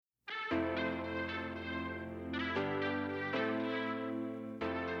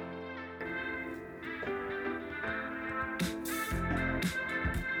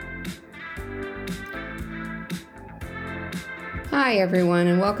Hi, everyone,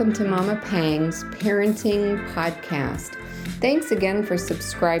 and welcome to Mama Pang's Parenting Podcast. Thanks again for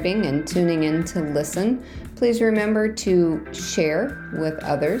subscribing and tuning in to listen. Please remember to share with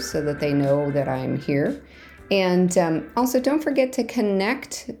others so that they know that I'm here. And also don't forget to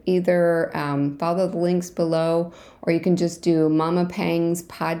connect, either follow the links below, or you can just do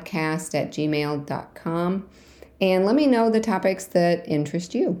mamapangspodcast@gmail.com. And let me know the topics that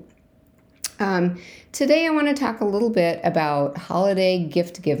interest you. Today I want to talk a little bit about holiday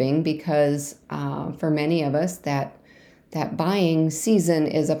gift giving because for many of us that buying season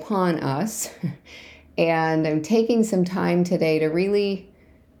is upon us. And I'm taking some time today to really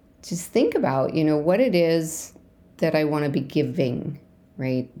just think about, what it is that I want to be giving,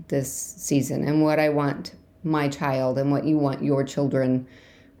 right, this season, and what I want my child and what you want your children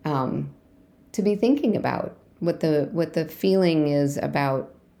to be thinking about, what the feeling is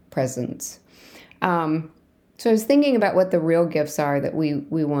about presents. So I was thinking about what the real gifts are that we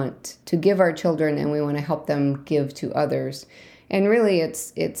want to give our children, and we want to help them give to others. And really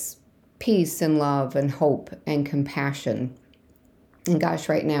it's peace and love and hope and compassion. And gosh,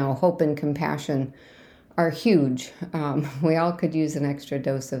 right now, hope and compassion are huge. We all could use an extra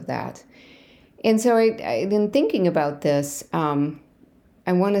dose of that. And so I've been thinking about this. I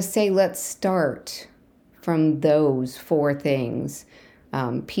want to say, let's start from those four things.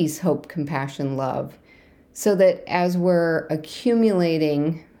 Peace, hope, compassion, love, so that as we're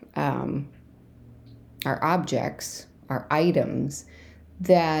accumulating our objects, our items,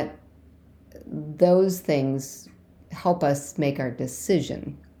 that those things help us make our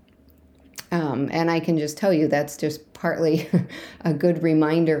decision. And I can just tell you that's just partly a good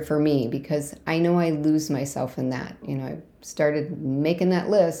reminder for me, because I know I lose myself in that. I started making that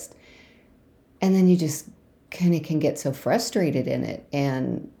list, and then you just kind of can get so frustrated in it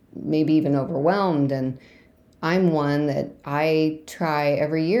and maybe even overwhelmed. And I'm one that I try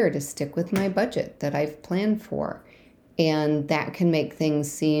every year to stick with my budget that I've planned for. And that can make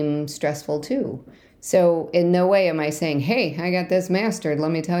things seem stressful too. So in no way am I saying, hey, I got this mastered,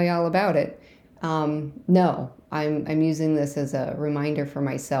 let me tell you all about it. No, I'm using this as a reminder for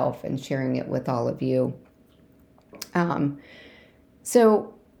myself and sharing it with all of you.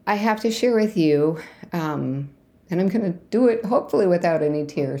 So I have to share with you, and I'm going to do it hopefully without any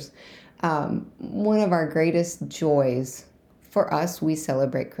tears. One of our greatest joys for us, we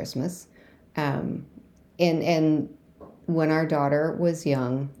celebrate Christmas. And when our daughter was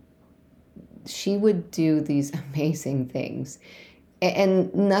young, she would do these amazing things.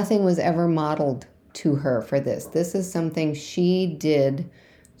 And nothing was ever modeled to her for this. This is something she did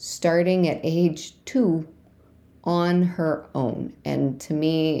starting at age 2 on her own. And to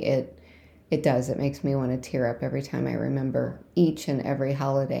me, it does. It makes me want to tear up every time I remember each and every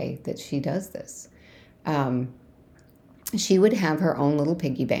holiday that she does this. She would have her own little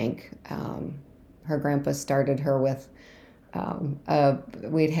piggy bank. Her grandpa started her with,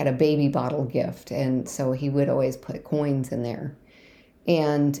 we'd had a baby bottle gift, and so he would always put coins in there.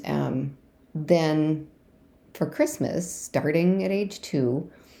 And then for Christmas, starting at age 2,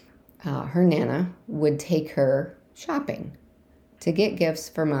 her Nana would take her shopping to get gifts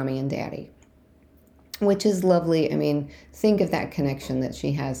for Mommy and Daddy, which is lovely. I mean, think of that connection that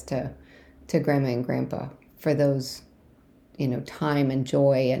she has to Grandma and Grandpa for those, time and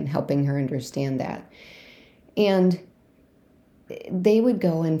joy, and helping her understand that. And they would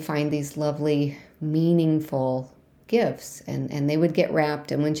go and find these lovely, meaningful gifts, and they would get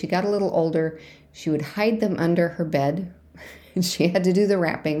wrapped. And when she got a little older, she would hide them under her bed. And she had to do the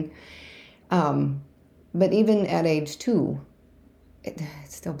wrapping. But even at age 2, it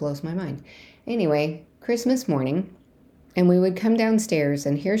still blows my mind. Anyway, Christmas morning, and we would come downstairs,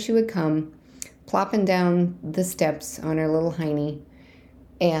 and here she would come, plopping down the steps on her little hiney,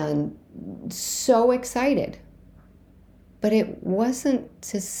 and so excited. But it wasn't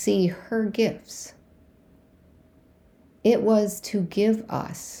to see her gifts. It was to give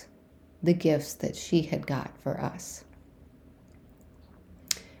us the gifts that she had got for us.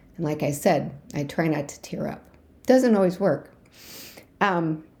 And like I said, I try not to tear up. Doesn't always work.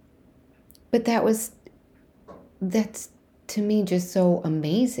 But that's to me just so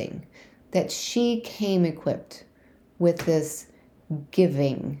amazing that she came equipped with this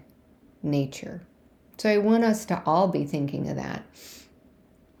giving nature. So I want us to all be thinking of that.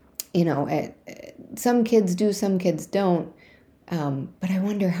 Some kids do, some kids don't. But I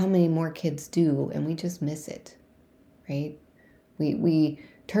wonder how many more kids do, and we just miss it, right? We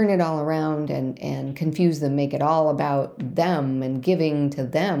turn it all around and confuse them, make it all about them and giving to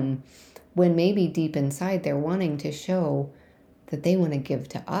them, when maybe deep inside they're wanting to show that they want to give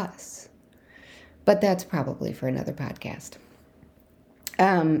to us. But that's probably for another podcast.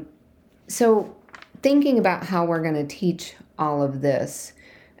 So thinking about how we're going to teach all of this,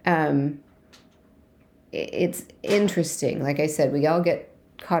 it's interesting. Like I said, we all get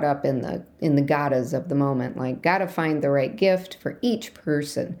caught up in the gottas of the moment, like gotta find the right gift for each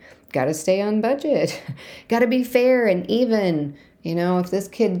person, gotta stay on budget, gotta be fair and even. If this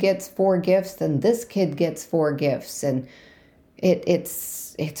kid gets 4 gifts, then this kid gets 4 gifts, and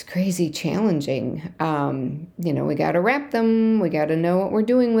it's crazy challenging. We got to wrap them. We got to know what we're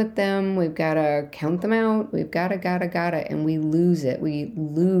doing with them. We've got to count them out. We've got to, and we lose it. We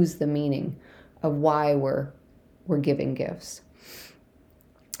lose the meaning of why we're giving gifts.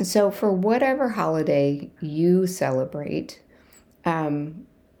 So for whatever holiday you celebrate,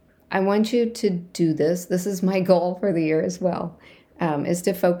 I want you to do this. This is my goal for the year as well. Is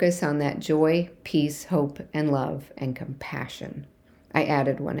to focus on that joy, peace, hope, and love, and compassion. I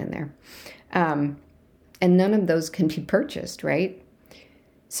added one in there. And none of those can be purchased, right?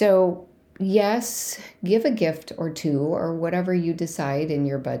 So yes, give a gift or 2 or whatever you decide in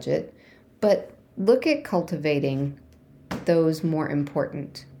your budget, but look at cultivating those more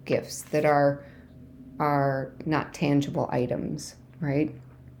important gifts that are not tangible items, right?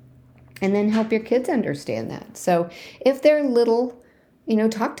 And then help your kids understand that. So if they're little,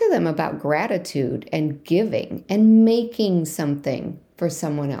 talk to them about gratitude and giving and making something for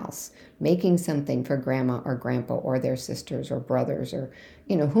someone else, making something for grandma or grandpa or their sisters or brothers or,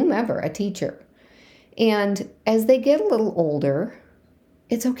 whomever, a teacher. And as they get a little older,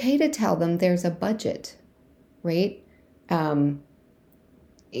 it's okay to tell them there's a budget, right? I'm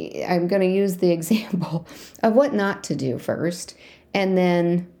going to use the example of what not to do first, and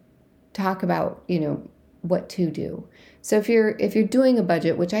then talk about, what to do. So if you're doing a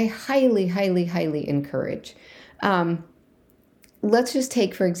budget, which I highly, highly, highly encourage, let's just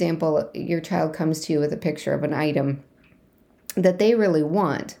take, for example, your child comes to you with a picture of an item that they really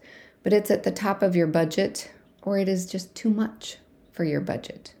want, but it's at the top of your budget, or it is just too much for your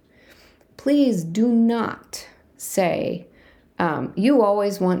budget. Please do not say, you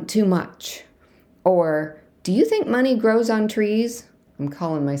always want too much, or do you think money grows on trees? I'm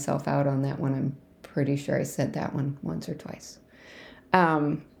calling myself out on that one. I'm pretty sure I said that one once or twice.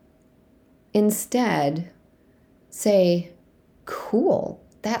 Instead, say, cool,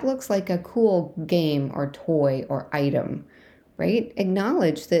 that looks like a cool game or toy or item, right?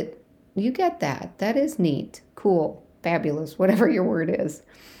 Acknowledge that you get that. That is neat, cool, fabulous, whatever your word is.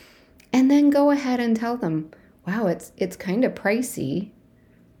 And then go ahead and tell them, wow, it's kind of pricey.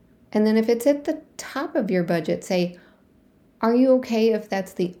 And then if it's at the top of your budget, say, are you okay if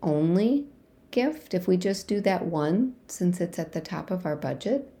that's the only gift, if we just do that one, since it's at the top of our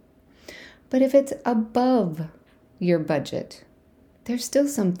budget? But if it's above your budget, there's still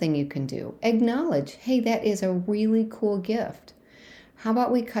something you can do. Acknowledge, hey, that is a really cool gift. How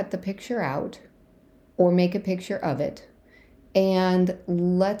about we cut the picture out or make a picture of it, and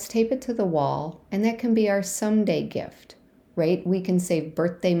let's tape it to the wall, and that can be our someday gift, right? We can save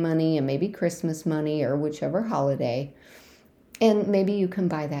birthday money and maybe Christmas money or whichever holiday, and maybe you can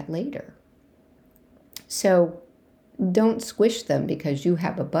buy that later. So don't squish them because you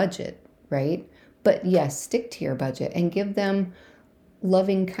have a budget, right? But yes, stick to your budget and give them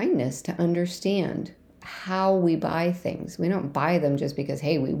loving kindness to understand how we buy things. We don't buy them just because,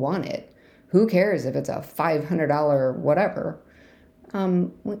 hey, we want it. Who cares if it's a $500 whatever?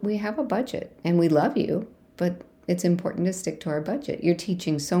 We have a budget and we love you, but it's important to stick to our budget. You're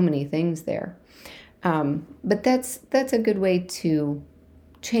teaching so many things there. But that's a good way to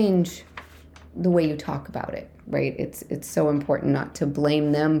change the way you talk about it, right? It's so important not to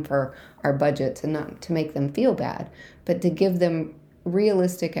blame them for our budgets and not to make them feel bad, but to give them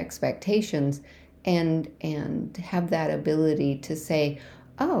realistic expectations and have that ability to say,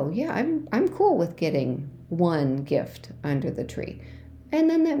 oh yeah, I'm cool with getting one gift under the tree. And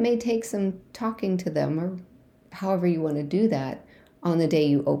then that may take some talking to them, or however you want to do that, on the day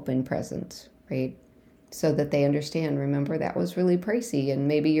you open presents, right? So that they understand, remember, that was really pricey, and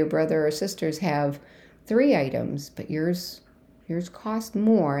maybe your brother or sisters have 3 items, but yours cost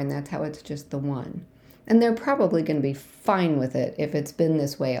more, and that's how it's just the one. And they're probably going to be fine with it if it's been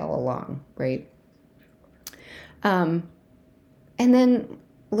this way all along, right? And then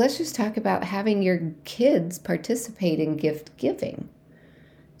let's just talk about having your kids participate in gift giving.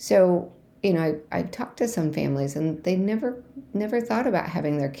 So, I've talked to some families, and they never thought about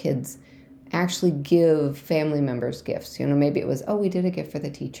having their kids actually give family members gifts. Maybe it was, we did a gift for the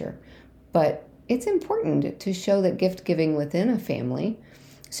teacher. But it's important to show that gift giving within a family.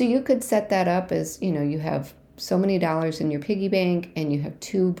 So you could set that up as, you have so many dollars in your piggy bank and you have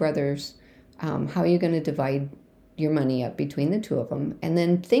 2 brothers. How are you going to divide your money up between the two of them, and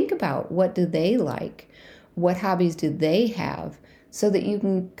then think about what do they like, what hobbies do they have, so that you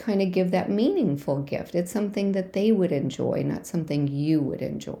can kind of give that meaningful gift. It's something that they would enjoy, not something you would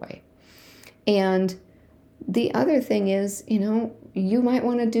enjoy. And the other thing is, you might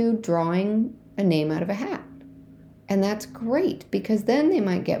want to do drawing a name out of a hat. And that's great, because then they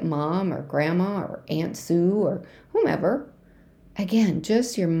might get mom or grandma or Aunt Sue or whomever. Again,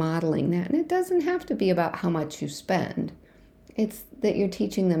 just you're modeling that. And it doesn't have to be about how much you spend. It's that you're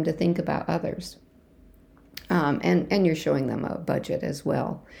teaching them to think about others. And you're showing them a budget as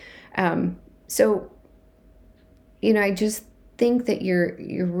well. So, I just think that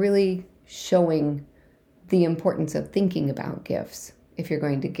you're really showing the importance of thinking about gifts if you're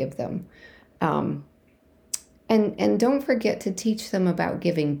going to give them. And don't forget to teach them about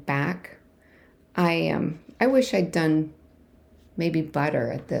giving back. I wish I'd done maybe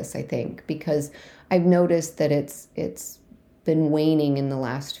better at this, I think, because I've noticed that it's been waning in the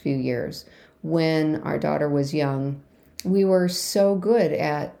last few years. When our daughter was young, we were so good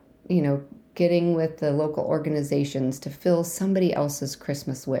at, getting with the local organizations to fill somebody else's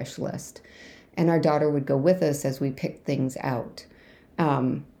Christmas wish list. And our daughter would go with us as we picked things out.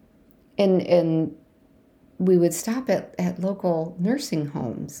 And we would stop at local nursing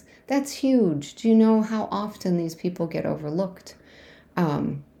homes. That's huge. Do you know how often these people get overlooked?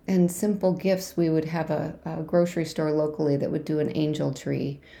 And simple gifts, we would have a grocery store locally that would do an angel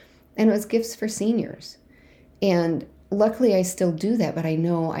tree. And it was gifts for seniors. And luckily I still do that, but I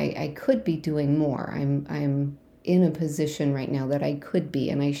know I could be doing more. I'm in a position right now that I could be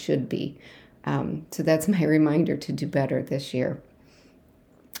and I should be. So that's my reminder to do better this year.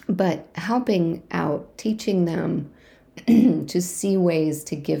 But helping out, teaching them to see ways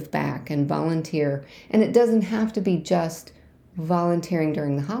to give back and volunteer. And it doesn't have to be just volunteering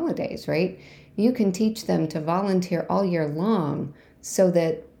during the holidays, right? You can teach them to volunteer all year long so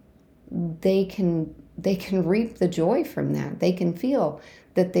that they can reap the joy from that. They can feel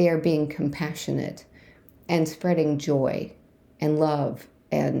that they are being compassionate and spreading joy and love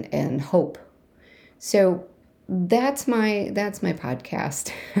and hope. So that's my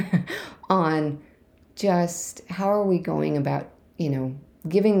podcast on just how are we going about,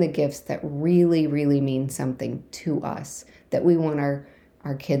 giving the gifts that really, really mean something to us, that we want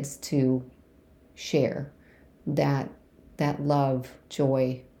our kids to share, that love,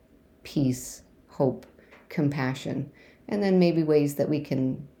 joy, peace, hope, compassion, and then maybe ways that we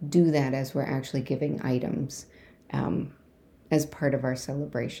can do that as we're actually giving items as part of our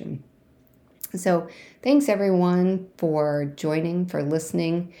celebration. So thanks everyone for joining, for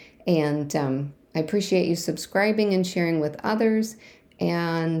listening, and I appreciate you subscribing and sharing with others,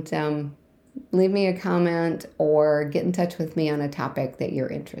 and leave me a comment or get in touch with me on a topic that you're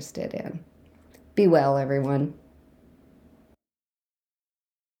interested in. Be well, everyone.